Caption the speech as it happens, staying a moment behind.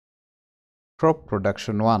Crop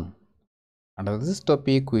production 1. Under this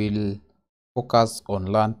topic, we'll focus on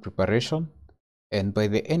land preparation, and by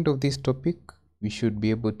the end of this topic, we should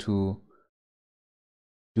be able to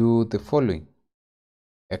do the following: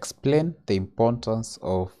 explain the importance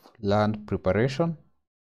of land preparation,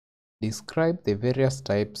 describe the various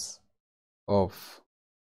types of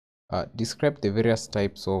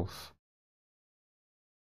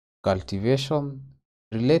cultivation,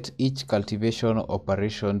 relate each cultivation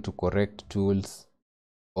operation to correct tools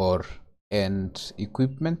and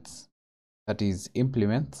equipment, that is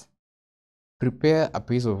implements, prepare a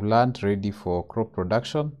piece of land ready for crop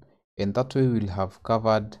production, and that way we'll have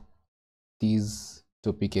covered this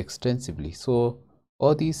topic extensively. So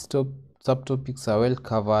all these subtopics are well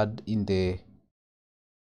covered in the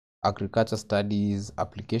agriculture studies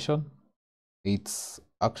application. It's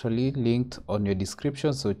actually linked on your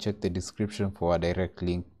description, so check the description for a direct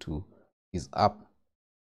link to this app.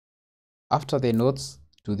 After the notes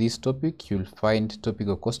to this topic, you'll find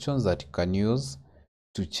topical questions that you can use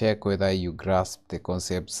to check whether you grasp the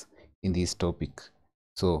concepts in this topic.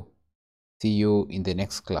 So see you in the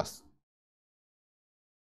next class.